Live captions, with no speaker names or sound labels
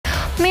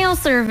Mail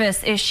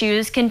service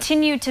issues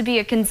continue to be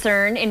a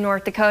concern in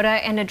North Dakota,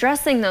 and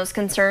addressing those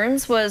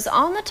concerns was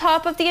on the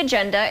top of the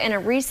agenda in a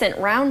recent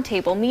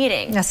roundtable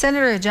meeting. Now,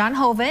 Senator John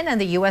Hoeven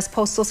and the U.S.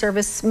 Postal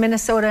Service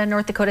Minnesota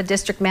North Dakota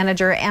District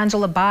Manager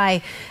Angela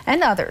Bai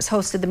and others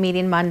hosted the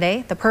meeting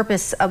Monday. The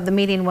purpose of the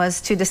meeting was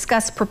to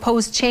discuss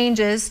proposed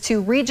changes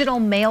to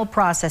regional mail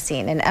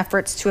processing and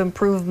efforts to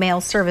improve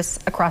mail service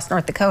across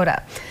North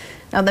Dakota.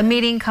 Now, the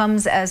meeting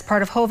comes as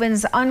part of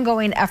Hoeven's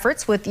ongoing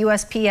efforts with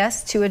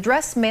USPS to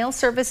address mail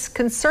service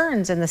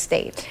concerns in the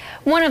state.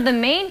 One of the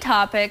main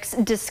topics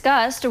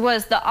discussed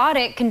was the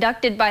audit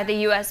conducted by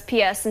the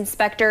USPS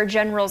Inspector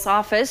General's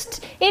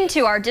office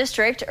into our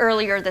district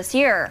earlier this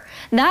year.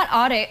 That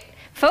audit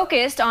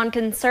focused on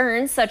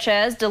concerns such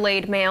as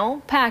delayed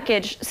mail,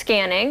 package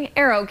scanning,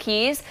 arrow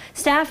keys,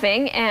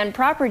 staffing, and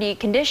property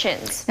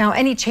conditions. Now,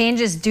 any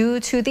changes due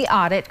to the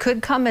audit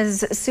could come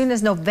as soon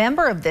as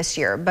November of this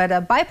year, but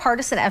a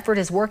bipartisan effort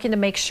is working to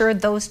make sure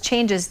those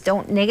changes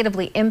don't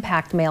negatively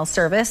impact mail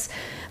service.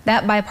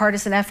 That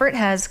bipartisan effort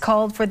has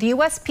called for the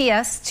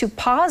USPS to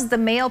pause the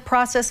mail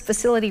process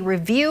facility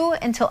review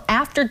until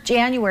after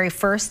January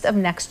 1st of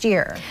next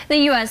year.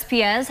 The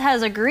USPS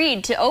has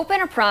agreed to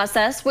open a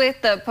process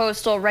with the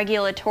Postal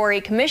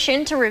Regulatory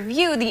Commission to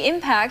review the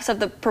impacts of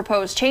the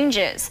proposed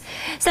changes.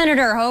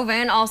 Senator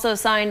Hoeven also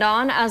signed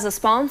on as a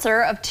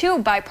sponsor of two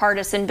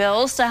bipartisan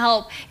bills to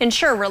help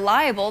ensure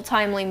reliable,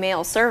 timely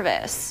mail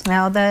service.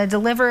 Now, the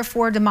Deliver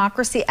for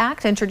Democracy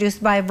Act,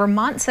 introduced by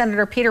Vermont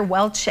Senator Peter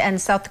Welch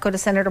and South Dakota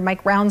Senator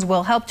Mike Rounds,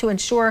 will help to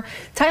ensure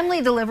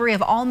timely delivery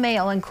of all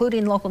mail,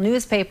 including local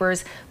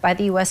newspapers, by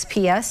the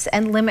USPS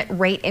and limit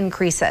rate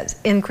increases.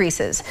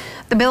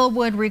 The bill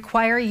would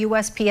require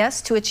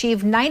USPS to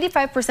achieve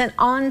 95%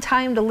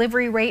 on-time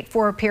delivery rate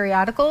for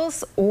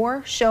periodicals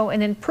or show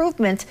an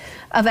improvement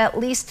of at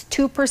least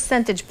 2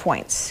 percentage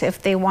points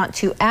if they want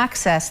to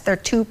access their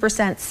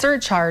 2%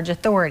 surcharge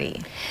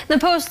authority. The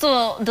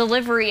Postal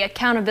Delivery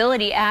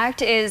Accountability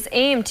Act is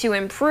aimed to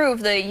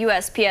improve the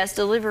USPS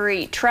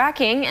delivery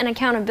tracking and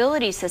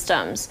accountability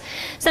systems.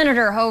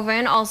 Senator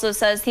Hoeven also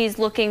says he's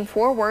looking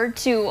forward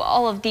to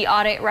all of the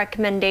audit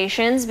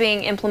recommendations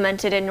being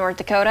implemented in North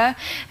Dakota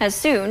as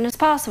soon as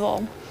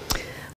possible.